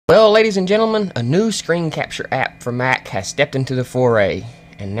Well, ladies and gentlemen, a new screen capture app for Mac has stepped into the foray,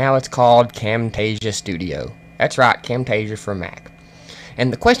 and now it's called Camtasia Studio. That's right, Camtasia for Mac.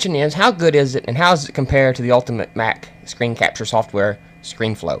 And the question is, how good is it, and how does it compare to the ultimate Mac screen capture software,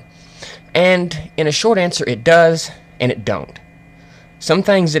 ScreenFlow? And in a short answer, it does, and it don't. Some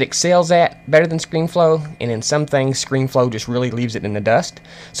things it excels at better than ScreenFlow, and in some things ScreenFlow just really leaves it in the dust.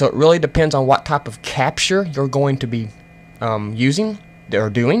 So it really depends on what type of capture you're going to be using or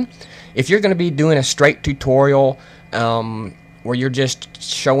doing. If you're going to be doing a straight tutorial where you're just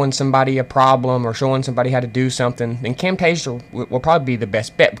showing somebody a problem or showing somebody how to do something, then Camtasia will probably be the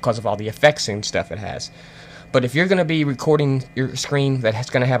best bet because of all the effects and stuff it has. But if you're going to be recording your screen that's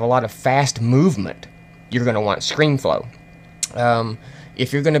going to have a lot of fast movement, you're going to want ScreenFlow.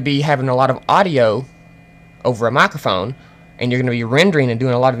 If you're going to be having a lot of audio over a microphone and you're going to be rendering and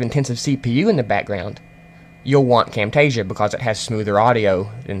doing a lot of intensive CPU in the background, you'll want Camtasia because it has smoother audio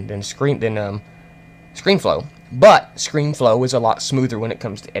than ScreenFlow. But ScreenFlow is a lot smoother when it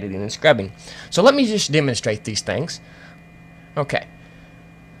comes to editing and scrubbing. So let me just demonstrate these things. Okay,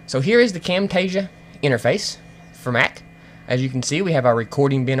 so here is the Camtasia interface for Mac. As you can see, we have our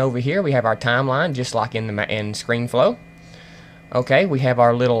recording bin over here. We have our timeline just like in ScreenFlow. Okay, we have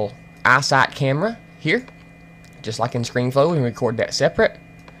our little isnt camera here, just like in ScreenFlow. We can record that separate.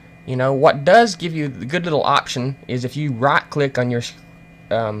 You know, what does give you the good little option is if you right-click on your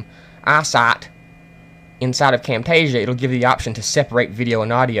isnt inside of Camtasia, it'll give you the option to separate video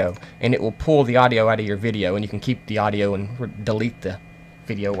and audio, and it will pull the audio out of your video, and you can keep the audio and delete the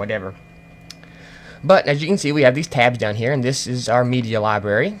video, whatever. But as you can see, we have these tabs down here, and this is our media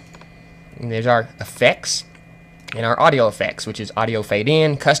library. And there's our effects and our audio effects, which is audio fade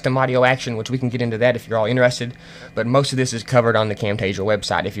in, custom audio action, which we can get into that if you're all interested, but most of this is covered on the Camtasia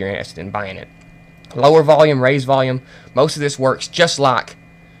website if you're interested in buying it. Lower volume, raise volume, most of this works just like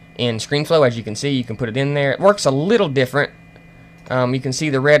in ScreenFlow. As you can see, you can put it in there. It works a little different. You can see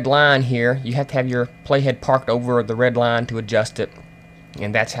the red line here. You have to have your playhead parked over the red line to adjust it,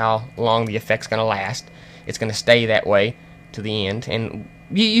 and that's how long the effect's going to last. It's going to stay that way to the end, and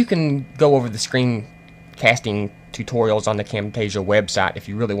you can go over the screen casting tutorials on the Camtasia website if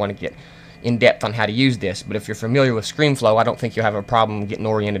you really want to get in depth on how to use this. But if you're familiar with ScreenFlow, I don't think you'll have a problem getting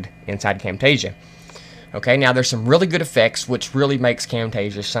oriented inside Camtasia. Okay, now there's some really good effects which really makes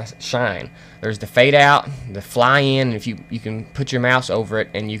Camtasia shine. There's the fade out, the fly in. If you can put your mouse over it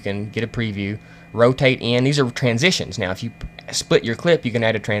and you can get a preview. Rotate in. These are transitions. Now if you split your clip, you can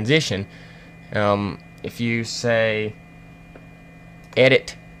add a transition. If you say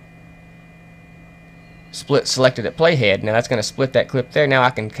edit split selected at playhead, now that's going to split that clip there. Now I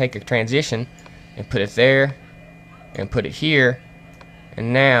can take a transition and put it there and put it here,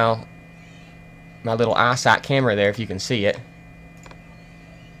 and now my little isnt camera there, if you can see it,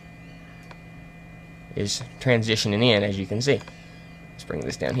 is transitioning in, as you can see. Let's bring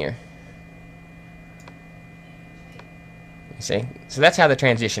this down here. You see? So that's how the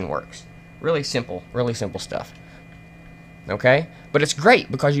transition works. Really simple stuff. Okay? But it's great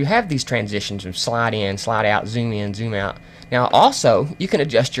because you have these transitions of slide in, slide out, zoom in, zoom out. Now also, you can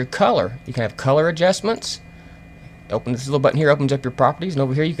adjust your color. You can have color adjustments. Open this little button here, opens up your properties, and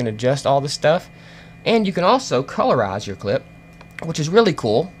over here you can adjust all this stuff. And you can also colorize your clip, which is really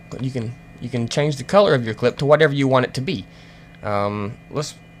cool. You can change the color of your clip to whatever you want it to be.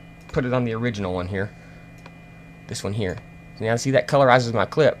 Let's put it on the original one here. This one here. Now see, that colorizes my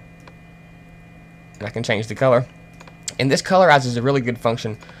clip. And I can change the color. And this colorize is a really good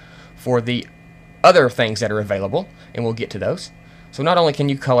function for the other things that are available, and we'll get to those. So not only can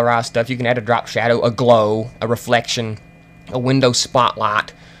you colorize stuff, you can add a drop shadow, a glow, a reflection, a window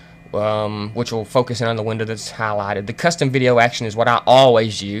spotlight, which will focus in on the window that's highlighted. The custom video action is what I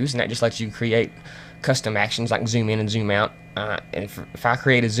always use, and that just lets you create custom actions like zoom in and zoom out. And if I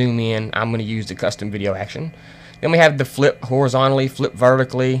create a zoom in, I'm going to use the custom video action. Then we have the flip horizontally, flip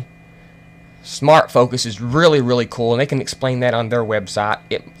vertically. Smart focus is really cool, and they can explain that on their website.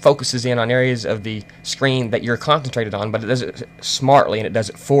 It focuses in on areas of the screen that you're concentrated on, but it does it smartly, and it does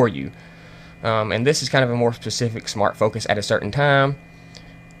it for you. And this is kind of a more specific smart focus at a certain time.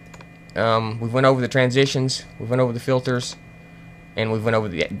 We went over the transitions, we went over the filters, and we went over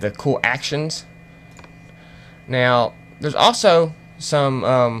the cool actions. Now, there's also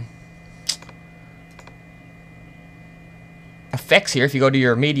some effects here. If you go to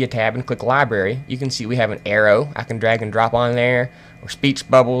your media tab and click library, you can see we have an arrow I can drag and drop on there, or speech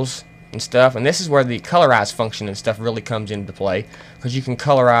bubbles and stuff. And this is where the colorize function and stuff really comes into play, because you can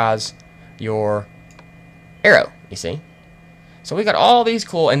colorize your arrow, you see. So we got all these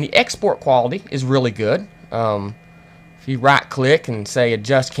cool, and the export quality is really good. If you right click and say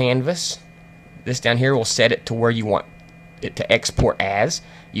adjust canvas, this down here will set it to where you want it to export as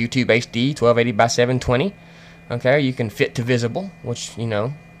YouTube HD 1280 by 720. Okay, you can fit to visible, which, you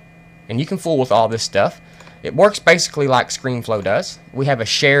know, and you can fool with all this stuff. It works basically like ScreenFlow does. We have a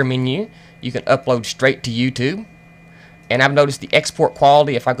share menu. You can upload straight to YouTube. And I've noticed the export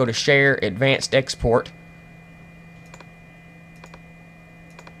quality, if I go to share, advanced export,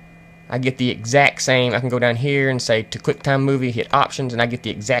 I get the exact same. I can go down here and say to QuickTime Movie, hit options, and I get the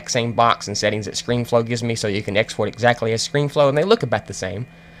exact same box and settings that ScreenFlow gives me, so you can export exactly as ScreenFlow, and they look about the same.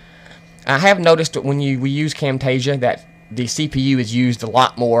 I have noticed that when we use Camtasia that the CPU is used a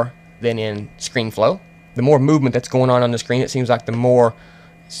lot more than in ScreenFlow. The more movement that's going on the screen, it seems like the more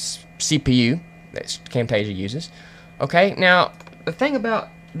CPU that Camtasia uses. Okay, now the thing about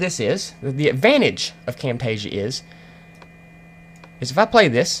this is, the advantage of Camtasia is if I play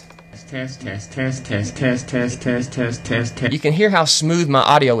this, test, you can hear how smooth my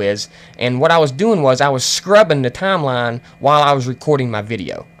audio is, and what I was doing was I was scrubbing the timeline while I was recording my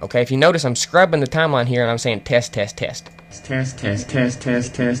video. Okay, if you notice, I'm scrubbing the timeline here and I'm saying test. And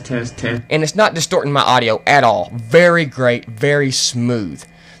it's not distorting my audio at all. Very great, very smooth.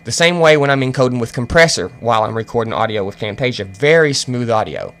 The same way when I'm encoding with compressor while I'm recording audio with Camtasia. Very smooth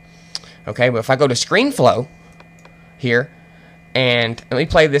audio. Okay, but if I go to ScreenFlow here, and let me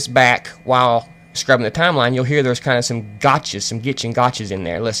play this back while scrubbing the timeline, you'll hear there's kind of some gotchas, some gotchas in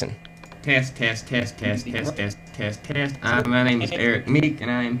there. Listen. Test. My name is Eric Meek,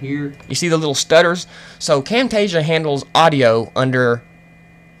 and I am here. You see the little stutters? So Camtasia handles audio under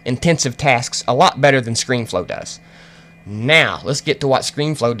intensive tasks a lot better than ScreenFlow does. Now, let's get to what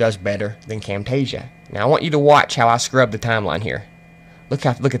ScreenFlow does better than Camtasia. Now, I want you to watch how I scrub the timeline here. Look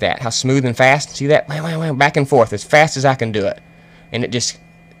at that, how smooth and fast. See that? Back and forth as fast as I can do it. And it just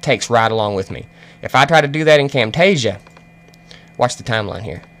takes right along with me. If I try to do that in Camtasia, watch the timeline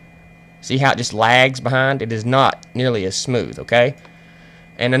here. See how it just lags behind? It is not nearly as smooth, okay?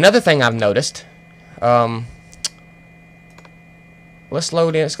 And another thing I've noticed, let's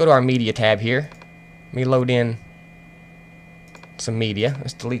load in, let's go to our media tab here. Let me load in some media.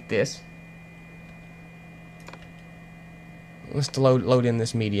 Let's delete this. Let's load in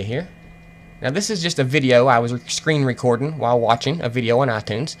this media here. Now this is just a video I was screen recording while watching a video on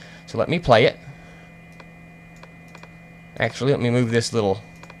iTunes. So let me play it. Actually, let me move this little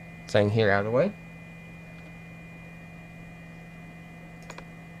thing here out of the way.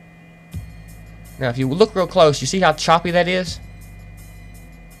 Now if you look real close, you see how choppy that is?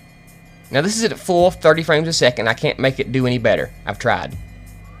 Now this is at full 30 frames a second. I can't make it do any better. I've tried.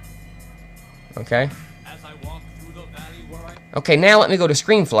 Okay. Okay, now let me go to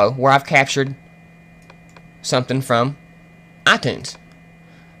ScreenFlow, where I've captured something from iTunes.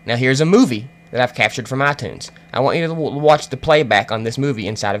 Now here's a movie that I've captured from iTunes. I want you to watch the playback on this movie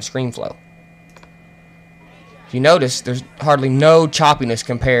inside of ScreenFlow. If you notice, there's hardly no choppiness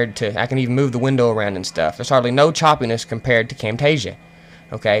compared to, I can even move the window around and stuff. There's hardly no choppiness compared to Camtasia.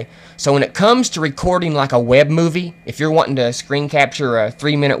 Okay, so when it comes to recording like a web movie, if you're wanting to screen capture a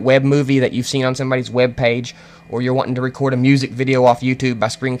 3-minute web movie that you've seen on somebody's web page, or you're wanting to record a music video off YouTube by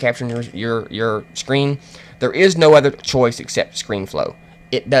screen capturing your screen, there is no other choice except ScreenFlow.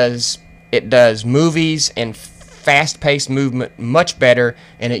 It does movies and fast-paced movement much better,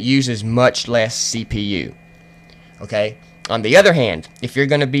 and it uses much less CPU. Okay. On the other hand, if you're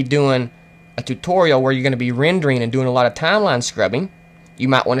going to be doing a tutorial where you're going to be rendering and doing a lot of timeline scrubbing, you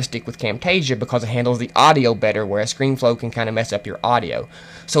might want to stick with Camtasia because it handles the audio better, whereas ScreenFlow can kind of mess up your audio.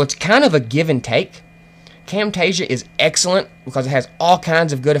 So it's kind of a give and take. Camtasia is excellent because it has all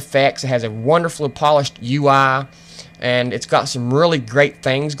kinds of good effects. It has a wonderfully polished UI, and it's got some really great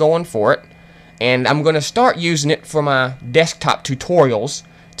things going for it. And I'm going to start using it for my desktop tutorials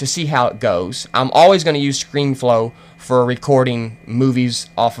to see how it goes. I'm always going to use ScreenFlow for recording movies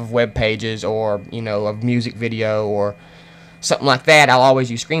off of web pages, or, you know, a music video or something like that. I'll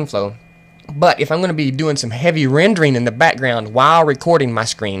always use ScreenFlow. But if I'm going to be doing some heavy rendering in the background while recording my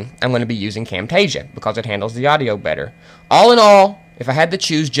screen, I'm going to be using Camtasia because it handles the audio better. All in all, if I had to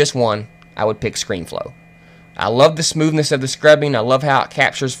choose just one, I would pick ScreenFlow. I love the smoothness of the scrubbing. I love how it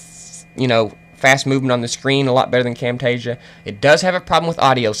captures, you know, fast movement on the screen a lot better than Camtasia. It does have a problem with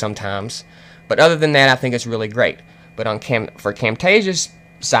audio sometimes, but other than that, I think it's really great. But for Camtasia's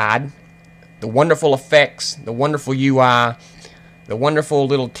side, the wonderful effects, the wonderful UI, the wonderful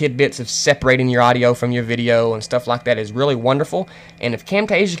little tidbits of separating your audio from your video and stuff like that is really wonderful. And if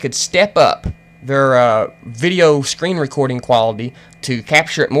Camtasia could step up their video screen recording quality to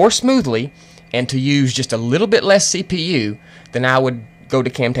capture it more smoothly and to use just a little bit less CPU, then I would go to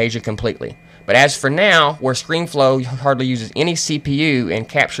Camtasia completely. But as for now, where ScreenFlow hardly uses any CPU and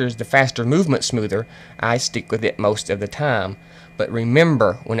captures the faster movement smoother, I stick with it most of the time. But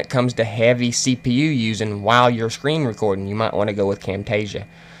remember, when it comes to heavy CPU using while you're screen recording, you might want to go with Camtasia.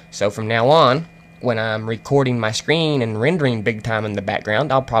 So from now on, when I'm recording my screen and rendering big time in the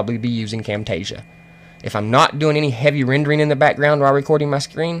background, I'll probably be using Camtasia. If I'm not doing any heavy rendering in the background while recording my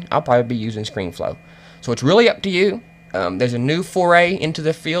screen, I'll probably be using ScreenFlow. So it's really up to you. There's a new foray into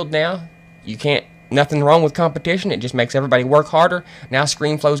the field now. Nothing wrong with competition. It just makes everybody work harder. Now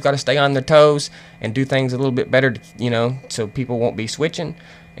ScreenFlow's got to stay on their toes and do things a little bit better, so people won't be switching.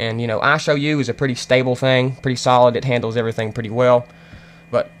 And, iShowU is a pretty stable thing, pretty solid. It handles everything pretty well.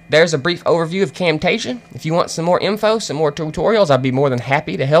 But there's a brief overview of Camtasia. If you want some more info, some more tutorials, I'd be more than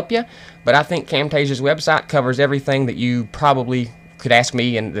happy to help you. But I think Camtasia's website covers everything that you probably could ask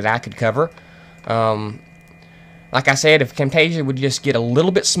me and that I could cover. Like I said, if Camtasia would just get a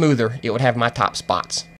little bit smoother, it would have my top spots.